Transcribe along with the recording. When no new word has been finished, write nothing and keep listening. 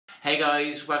Hey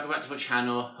guys, welcome back to my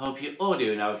channel. Hope you're all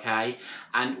doing okay,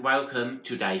 and welcome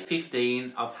to day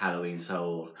 15 of Halloween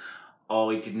Soul.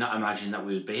 I did not imagine that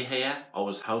we would be here. I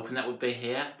was hoping that we'd be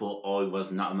here, but I was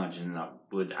not imagining that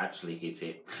we'd actually hit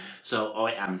it. So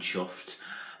I am chuffed.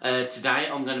 Today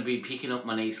I'm going to be picking up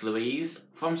my niece Louise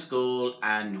from school,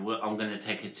 and I'm going to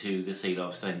take her to the Sea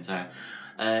Life Centre.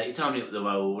 It's only up the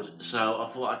road, so I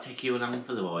thought I'd take you along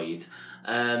for the ride.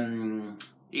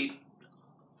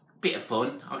 Bit of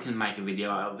fun. I can make a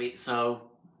video out of it, so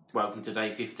welcome to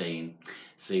day 15.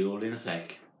 See you all in a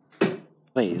sec.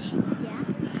 Please. Yeah.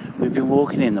 We've been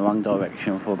walking in the wrong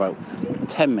direction for about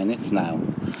 10 minutes now,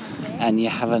 and you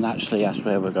haven't actually asked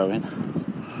where we're going.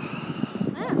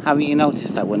 Oh. Haven't you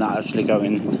noticed that we're not actually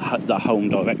going the home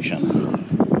direction?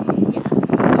 Yeah.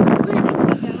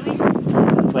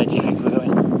 Where do you think we're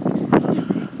going? Where do you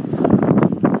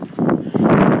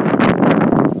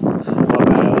think we're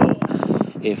going?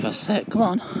 If I said, come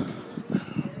on.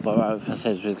 What about if I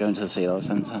said we're going to the Sea Life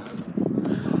Centre?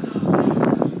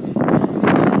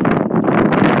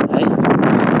 Hey?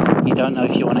 You don't know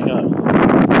if you want to go?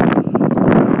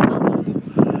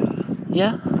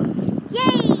 Yeah? Yay!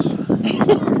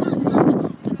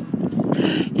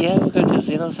 Yeah, we're going to the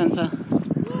Sea Life Centre.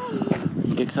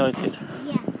 You excited?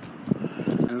 Yeah.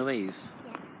 And Louise,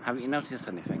 Yeah. haven't you noticed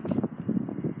anything?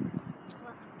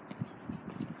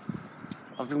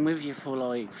 I've been with you for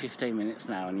like 15 minutes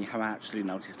now and you haven't actually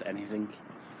noticed anything.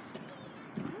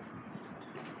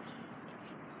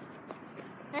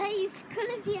 You've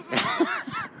coloured your hair.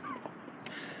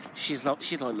 She's like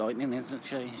lightning, isn't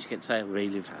she? She gets there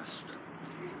really fast.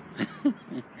 Do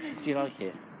you like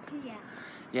it? Yeah.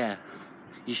 Yeah.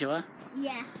 You sure?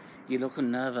 Yeah. You look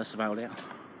nervous about it.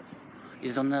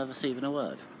 Is unnervous even a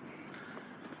word?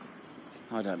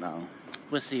 I don't know.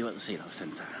 We'll see you at the Sea Life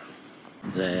Centre.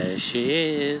 There she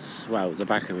is. Well, the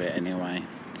back of it anyway.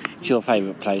 It's your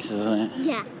favourite place, isn't it?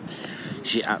 Yeah.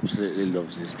 She absolutely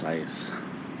loves this place.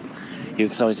 You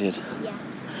excited? Yeah.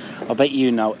 I bet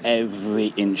you know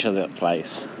every inch of that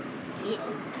place. Yeah.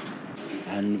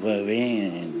 And we're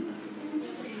in.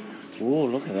 Oh,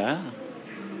 look at that.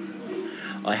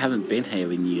 I haven't been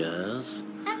here in years.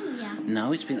 Haven't you?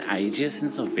 No, it's been ages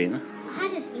since I've been. I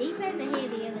had a sleepover here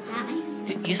the other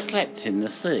day. You slept in the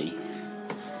sea?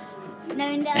 No,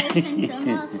 in the ocean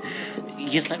tunnel.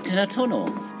 You slept in a tunnel?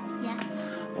 Yeah.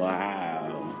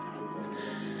 Wow.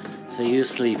 So you're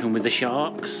sleeping with the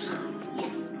sharks? Yeah.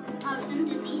 I was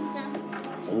underneath them.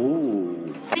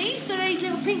 Ooh. So these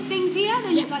little pink things here,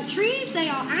 they look like trees, they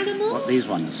are animals. What, these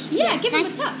ones? Yeah, give them a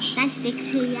touch. That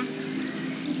sticks to you.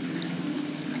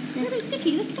 They're a bit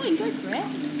sticky, that's fine, go for it.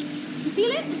 You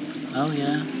feel it? Oh,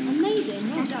 yeah. Amazing,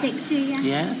 well That done. sticks to you.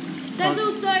 Yes? There's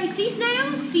also sea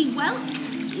snails, sea whelk.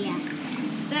 Yeah.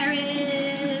 There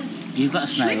is... You've got a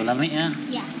snail, haven't you?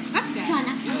 Yeah. Okay. Try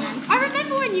not to land. I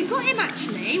remember when you got him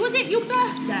actually. Was it your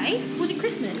birthday? Was it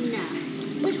Christmas? No.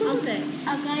 Which one was it?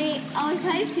 I got it. I was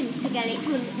hoping to get it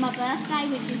for my birthday,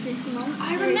 which is this month.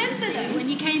 I remember though when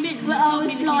you came in. And But you I told me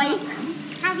was that you like, got-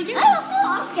 How's he doing? oh, I thought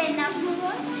I was getting that for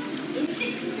one. It's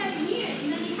 6 or 7 years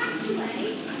and then he passed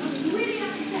away. I was really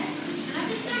upset. And I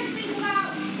just don't think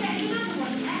about getting another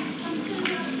one yet. I'm still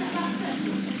really upset about the first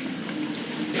one.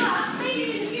 But maybe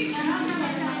in the future I'll have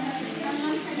that.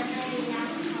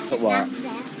 But what?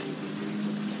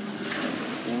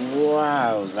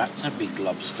 Wow, that's a big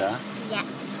lobster. Yeah.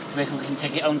 Reckon we can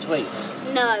take it home to eat?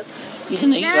 No. You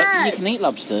can eat. No. You can eat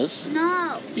lobsters.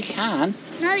 No. You can.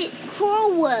 No, it's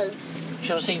cruel.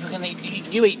 Shall I see if we can eat?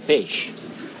 You eat fish?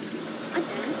 I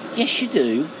don't. Yes, you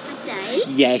do. I don't.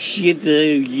 Yes, you do.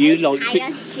 You like. Okay,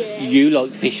 I do. You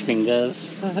like fish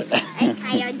fingers. Okay,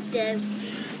 I do.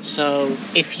 So,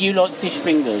 if you like fish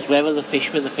fingers, where are the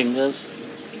fish with the fingers?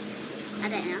 I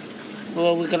don't know.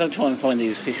 Well, we're going to try and find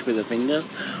these fish with the fingers.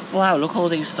 Wow, look all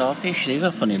these starfish. These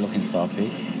are funny looking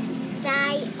starfish.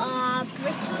 They are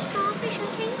brittle starfish, I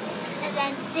think. And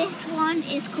then this one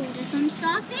is called a sun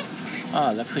starfish.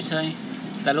 Oh, they're pretty.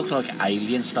 They look like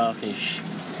alien starfish.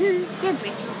 They're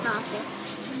brittle starfish.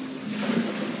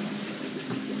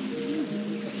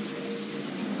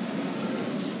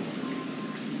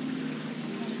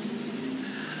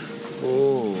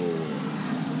 Oh.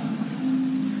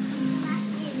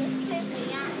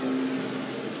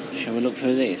 Shall we look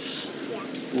through this? Yeah.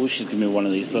 Oh, she's giving me one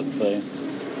of these. Look through.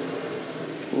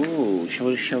 Oh, shall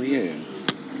we show you?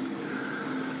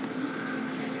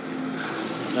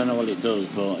 I don't know what it does,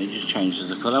 but it just changes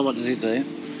the colour. What does it do? It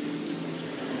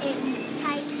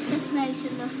takes the clothes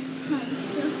and the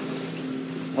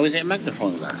stuff. Oh, is it a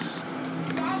magnifying glass?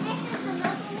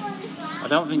 I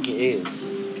don't think it is.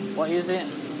 What is it?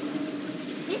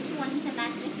 This one's a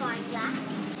magnifying glass.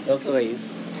 Look,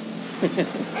 Louise.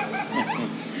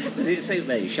 Does it suit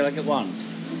me? Shall I get one?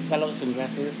 I like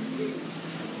sunglasses.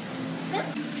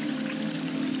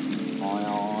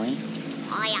 Aye.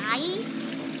 Aye.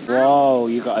 Whoa,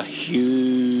 you got a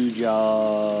huge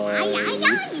eye.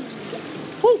 Aye.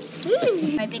 Woo.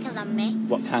 Way bigger than me.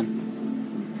 What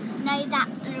can? No, that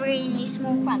really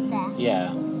small crab there.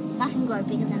 Yeah. That can grow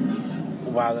bigger than me.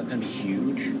 Wow, that's going to be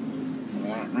huge.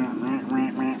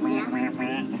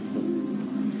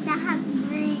 They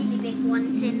have really big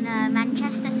ones in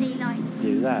Manchester Sea Lion.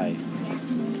 Do they?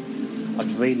 Yeah.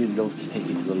 I'd really love to take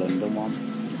you to the London one.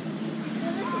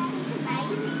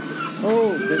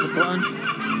 Oh, there's a button.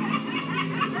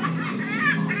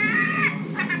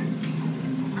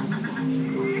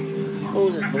 Oh,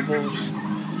 there's bubbles.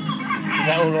 Is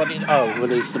that all I did? Oh,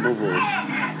 release the bubbles.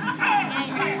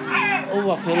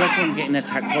 Oh, I feel like I'm getting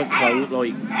attacked by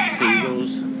like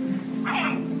seagulls.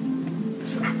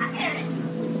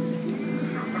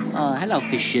 Oh, hello,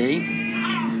 fishy.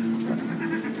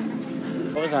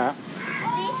 What was that?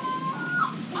 This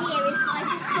here is like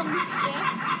a sunk ship.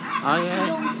 Oh,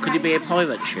 yeah. Could it be a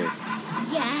pirate ship?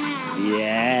 Yeah.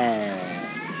 Yeah.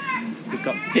 We've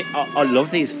got I love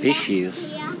these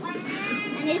fishes. Here.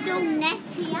 And there's all net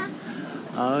here.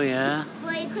 Oh, yeah.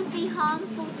 But it could be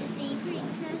harmful to sea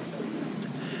creatures.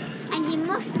 And you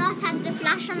must not have the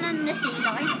flash on the sea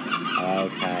lion.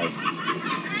 Okay.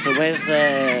 So where's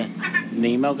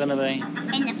Nemo going to be?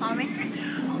 In the forest.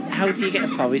 How do you get a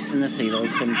forest in the sea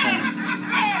life centre?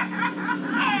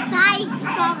 Fake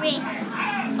forest.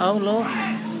 Oh, look. Oh,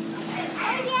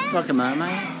 It's yeah. like a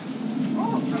mermaid.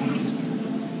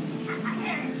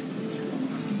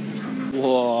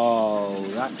 Whoa,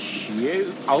 that's huge.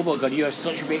 Oh my god, you have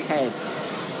such a big head.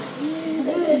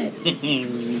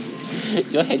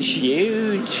 Your head's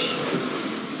huge.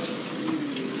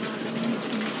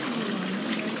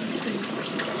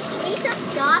 These are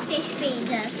starfish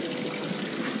feeders.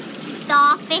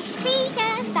 Starfish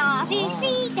feeders, starfish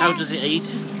feeders. How does it eat?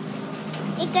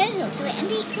 It goes up to it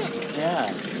and eats it.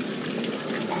 Yeah.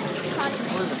 Can't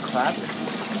What is a crab?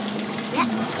 Yeah.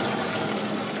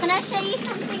 Can I show you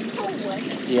something forward?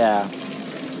 Yeah. If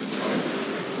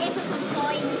I can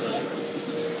find it.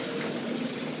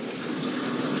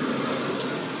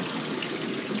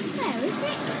 Where is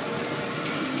it?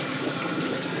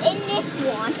 In this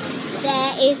one,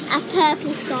 there is a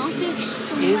purple starfish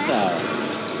somewhere. Is there?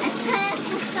 A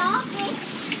purple starfish.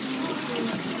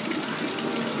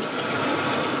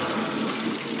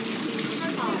 I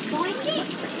can't find it.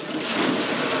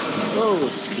 Oh,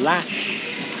 splash.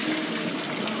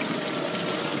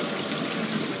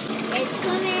 It's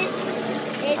coming.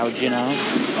 It's How do you know? I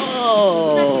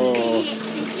Oh! can see it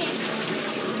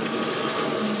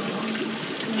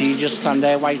sinking. Do you just stand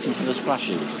there waiting for the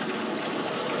splashes?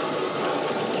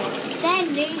 They're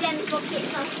new, them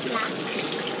buckets are splash.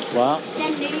 What?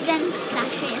 They're new, them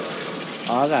splashes.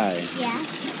 Are they? Yeah.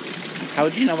 How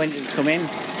do you know when it's coming?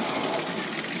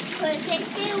 Because it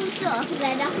fills up,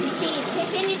 then I can see it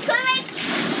tipping. It's coming!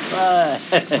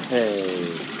 Hey.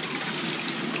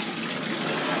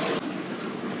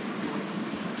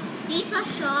 These are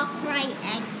shark ray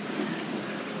eggs.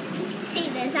 See,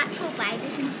 there's actual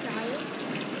babies inside.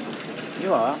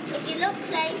 You are? If you look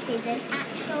closely, there's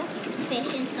actual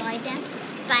fish inside them.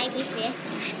 Baby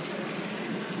fish.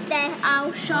 They're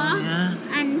all shark yeah.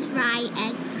 and ray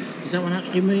eggs. Is that one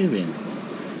actually moving?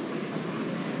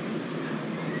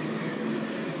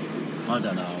 I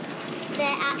don't know.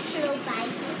 They're actual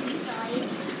babies inside.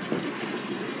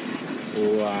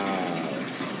 Wow.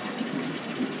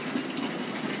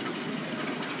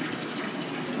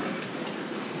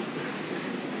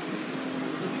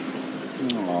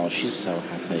 Oh, she's so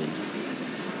happy.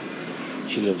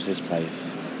 She loves this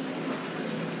place.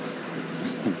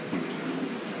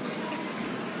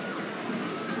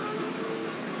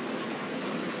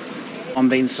 I'm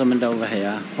being summoned over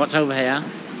here. What's over here?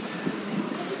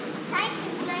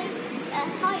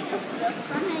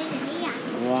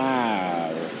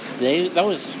 Wow.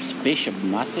 Those fish are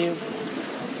massive.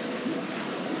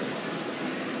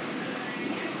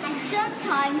 And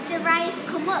sometimes the rays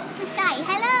come up to say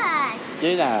hello.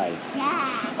 Do they?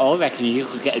 Yeah. I reckon you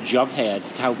could get a job here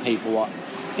to tell people what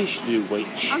fish do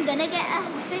which. I'm gonna get a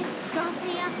big job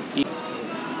here.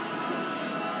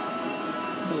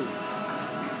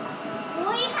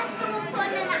 Boy, has someone put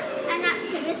an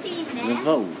activity in The there?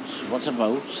 votes. What's a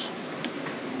vote?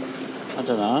 I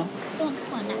don't know. Someone's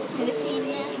put an activity in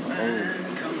there.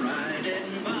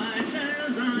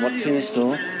 What's in this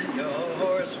door?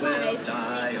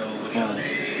 Oh.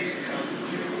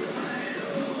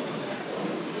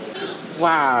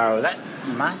 Wow, that's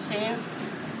massive.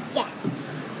 Yeah.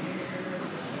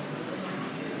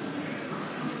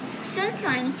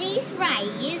 sometimes these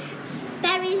rays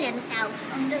bury themselves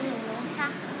under the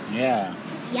water. Yeah.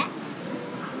 Yeah.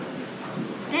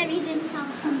 Bury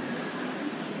themselves under.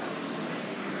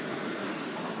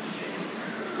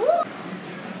 Ooh.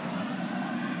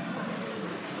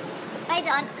 Wait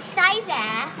on, stay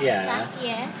there. Yeah. Back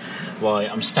here. Right,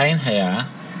 I'm staying here.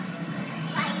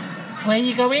 Wait. Where are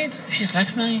you going? She's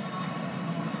left me.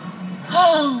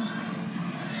 Oh!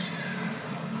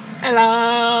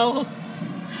 Hello!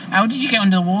 How did you get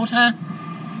under the water?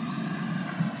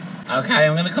 Okay,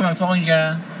 I'm going to come and find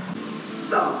you.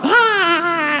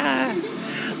 Ah!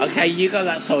 Okay, you go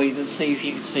that side and see if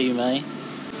you can see me.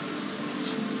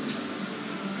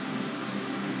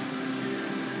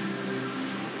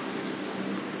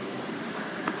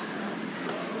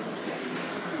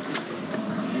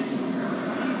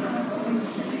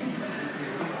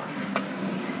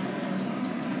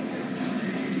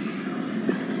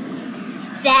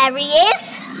 There he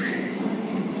is.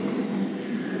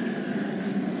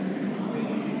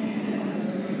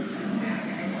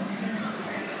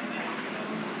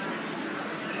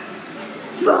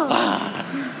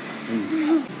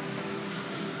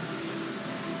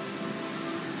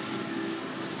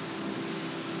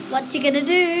 What's he gonna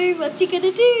do? What's he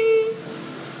gonna do?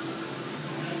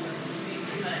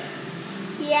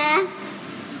 Yeah.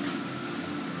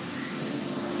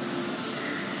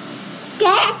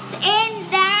 Get in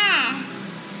there.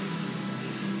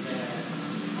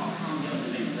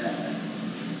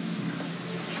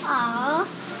 Aww.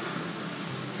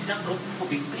 It's not good for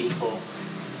big people.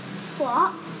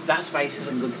 What? That space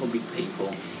isn't good for big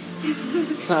people.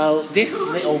 So this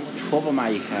little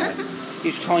troublemaker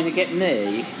is trying to get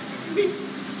me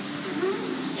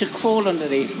to crawl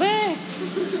underneath there.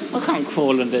 I can't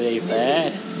crawl underneath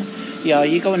there. Yeah,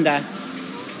 you go under.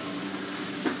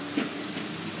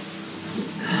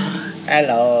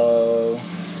 Hello.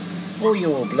 Oh,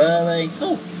 you're all blurry.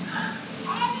 Oh.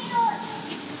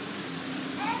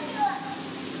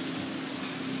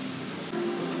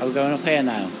 Are we going up here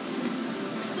now?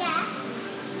 Yeah.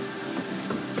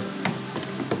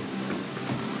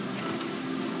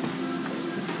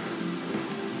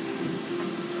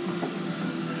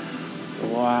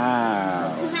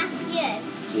 Wow. Matthew.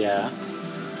 Yeah.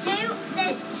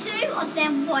 There's two of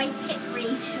them white tip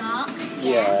reef sharks.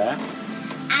 Yeah.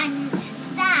 And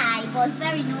they was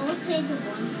very naughty, the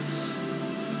ones.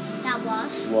 That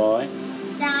was. Why?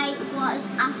 There was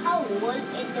a hole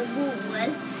in the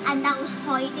wall and that was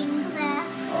hiding there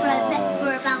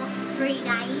for about 3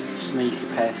 days. Sneaky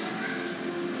pests.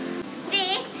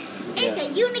 This is a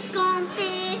unicorn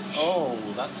fish. Oh,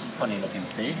 that's a funny looking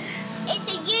fish. It's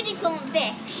a unicorn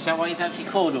fish. Is that what it's actually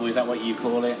called, or is that what you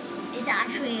call it? Is that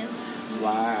true?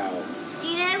 Wow. Do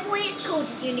you know why it's called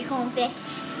a unicorn fish?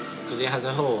 Because it has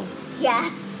a horn. Yeah.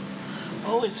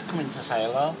 Oh, it's coming to say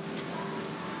hello.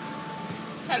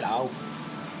 Hello.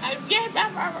 Yeah,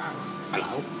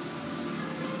 hello.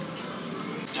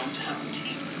 Don't have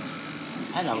teeth.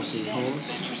 Hello, seahorse.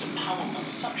 They use a powerful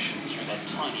suction through their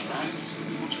tiny mouths,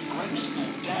 which breaks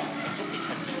food down as if it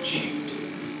has been chewed.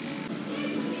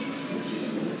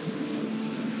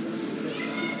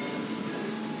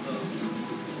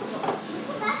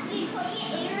 Matthew, put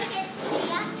your ear against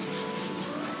here.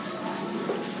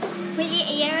 With your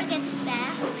ear against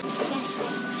there.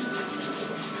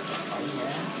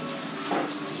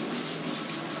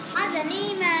 Oh, the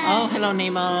Nemo. Oh, hello,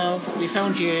 Nemo. We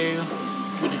found you.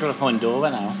 We just got to find Dora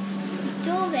now.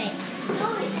 Dory.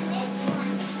 Dory's in this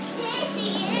one. Here she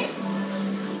is.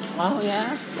 Oh,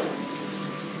 yeah.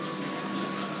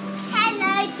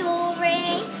 Hello,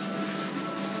 Dory.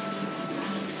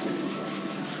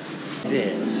 Is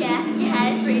it? Yeah, your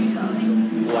hair's really glowing.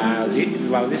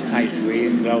 Wow, this place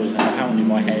really glows, and apparently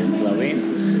my hair's glowing.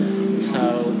 So,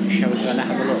 shall we go and have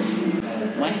a look?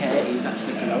 My hair is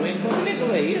actually glowing. Look at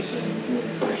these.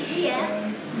 Yeah.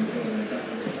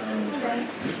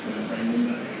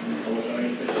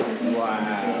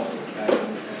 Wow.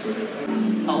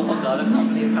 Oh my god, I can't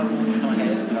believe how much my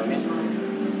hair is glowing.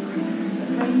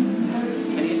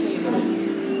 Can you see this?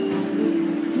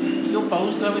 Your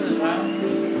bow's glowing as well.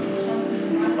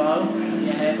 Your bow,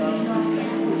 your hair bow.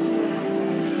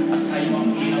 I'll tell you what,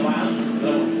 you know what else?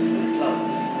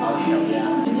 Clothes. I'll show you.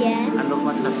 Yeah. And look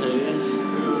my tattoos.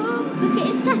 Look at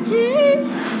his tattoo.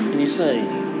 Can you see?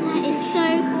 That is so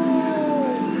cool.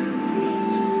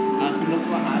 And look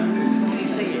what happens. Can you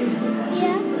see it?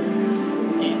 Yeah.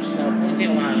 So point it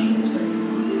away.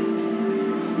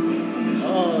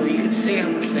 Oh, you can see how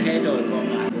much the hair does got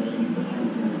now.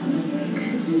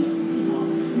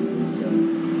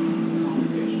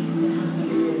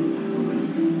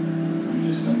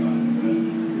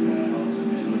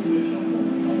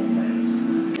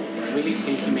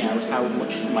 how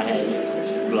much my hair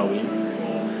is glowing.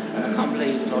 And I can't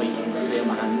believe like you can see on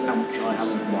my hands how much I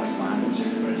haven't washed my hands.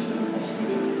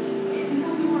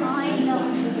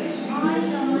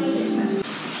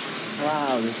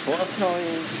 Wow, there's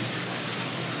butterflies.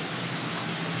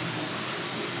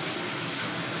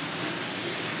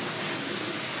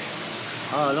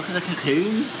 Oh, look at the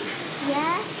cocoons.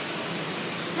 Yeah.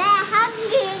 They're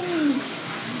hanging.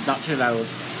 Not too loud.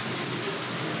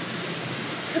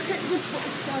 Look at the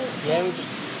butterfly up Yeah, there. we just...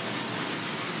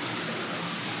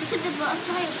 Look at the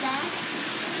butterfly up there.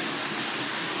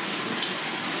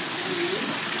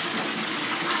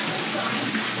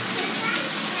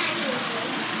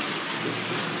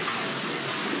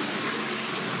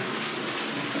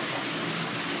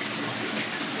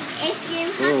 If you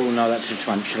have Oh no, that's a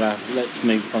tarantula. Let's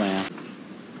move from here.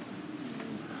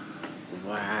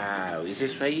 Wow, is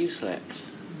this where you slept?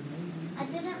 I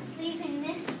didn't sleep in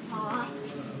this part.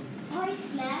 I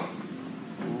slept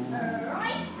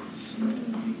right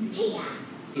here.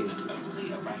 But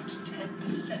only around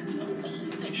 10% of all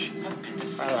fish have been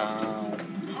discovered. Hello.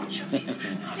 Much of the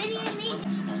ocean habitat Video is me.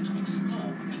 impossible to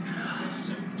explore because they're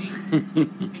so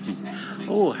deep. It is estimated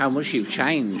Oh, how much you've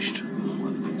changed. all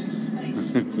of outer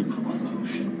space and our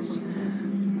oceans.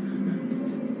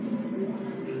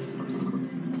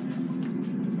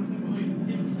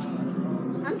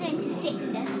 I'm going to sit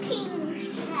in the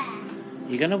king's chair.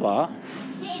 You're gonna what?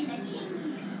 Sit in the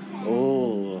king's chair.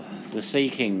 Oh, the Sea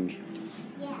King.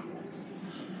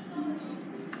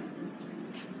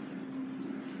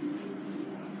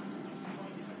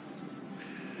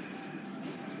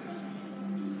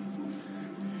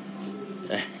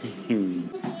 Yeah.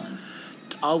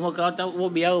 Oh my God, don't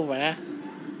walk me over. I'm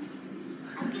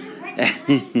going to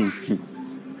rip my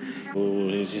Oh,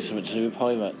 is this something to do with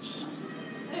pirates?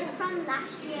 It's from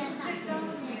last year's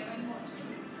activity.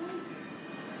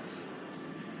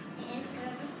 It is.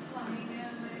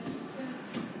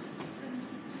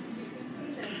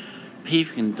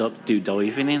 People can do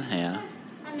diving in here.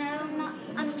 I know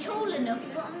I'm tall enough,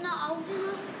 but I'm not old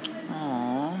enough.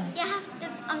 Aww. You have to,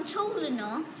 I'm tall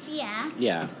enough, yeah,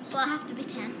 Yeah. but I have to be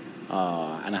 10,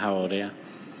 Oh, and how old are you?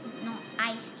 not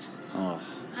 8. Oh.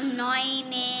 I'm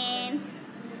 9 in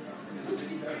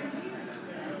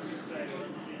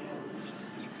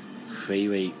 3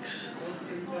 weeks.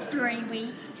 3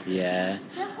 weeks. Yeah.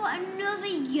 I've got another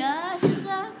year to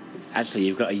go. Actually,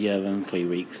 you've got a year and 3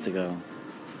 weeks to go.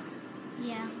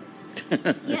 Yeah.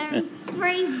 Year and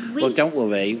 3 weeks. Well, don't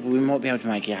worry. We might be able to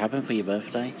make it happen for your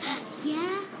birthday.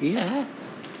 Yeah. Yeah.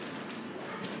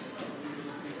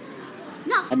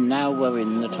 No. And now we're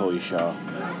in the toy shop.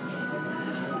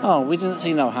 Oh, we didn't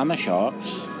see no hammer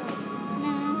sharks.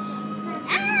 No.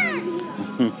 Ah!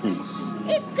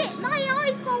 It bit my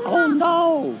eyeball. Oh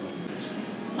no!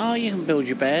 Oh, you can build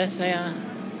your bears there.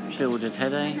 Build a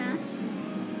teddy. Huh?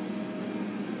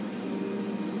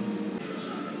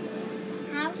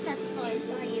 How satisfied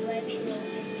are you over your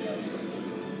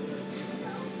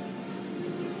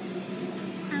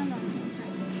How long is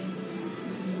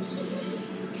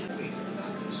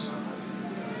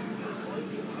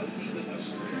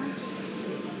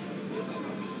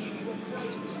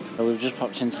So we've just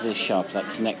popped into this shop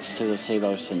that's next to the Sea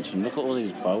Life Centre. And look at all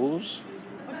these bowls.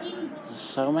 There's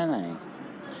so many.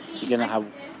 You're gonna have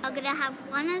I'm gonna have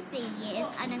one of these,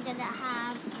 and I'm gonna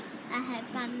have a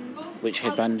headband. which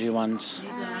headband do you want?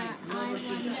 I want.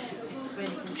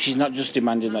 She's not just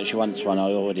demanding that she wants one.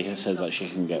 I already said that she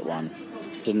can get one,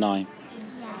 didn't I? Yeah.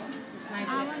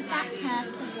 I want that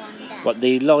purple one there. What,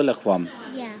 the lilac one?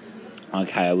 Yeah.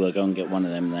 Okay, I will go and get one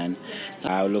of them then.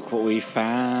 So look what we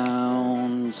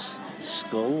found.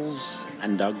 Skulls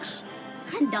and dogs.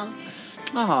 And dogs.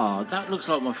 Oh, that looks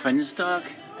like my friend's dog.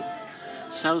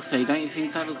 Sophie, don't you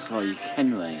think that looks like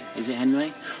Henry? Is it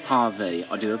Henry? Harvey,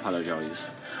 I do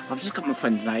apologise. I've just got my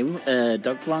friend's name,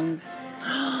 dog wrong.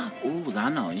 Oh, they're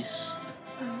nice.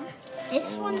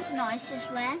 This one's nice as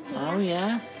well. Oh,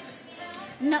 yeah.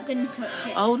 I'm not going to touch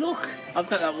it. Oh, look, I've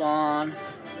got that one.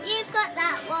 You've got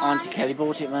that one. Auntie Kelly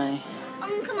bought it me.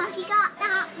 Uncle Matty got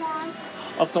that one.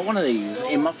 I've got one of these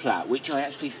in my flat, which I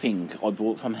actually think I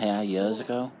bought from here years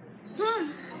ago.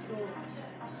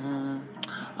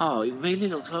 Oh, it really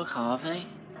looks like Harvey.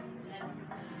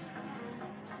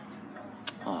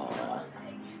 Oh,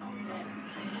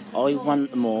 I want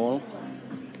them all.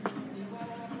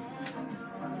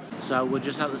 So we're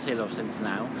just at the Sea Life Centre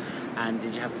now, and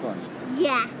did you have fun?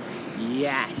 Yes.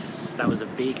 Yes, that was a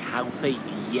big, healthy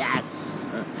yes.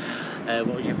 What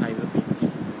was your favourite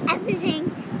bits?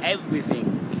 Everything.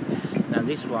 Everything. Now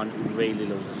this one really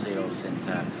loves the Sea Life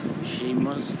Centre. She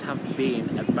must have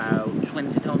been about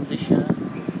 20 times this year.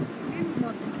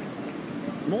 More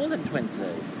than More than 20?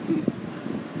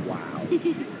 Wow.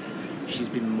 She's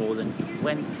been more than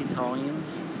 20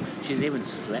 times. She's even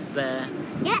slept there.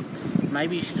 Yeah.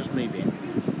 Maybe you should just move in.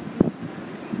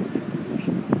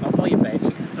 I'll buy your bed.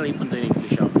 You can sleep underneath the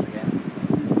shocks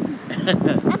again.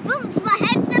 I bumped my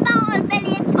heads about a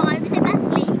million times in my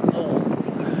sleep.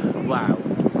 Oh, wow.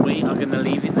 We are going to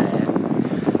leave it there.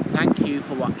 Thank you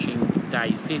for watching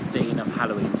day 15 of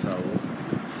Halloween Soul.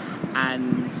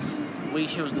 And we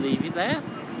shall leave it there.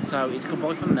 So it's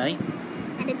goodbye from me.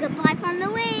 And a goodbye from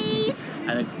Louise.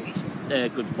 And a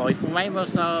goodbye from Rainbow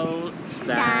Soul.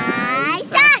 Stay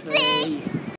sassy.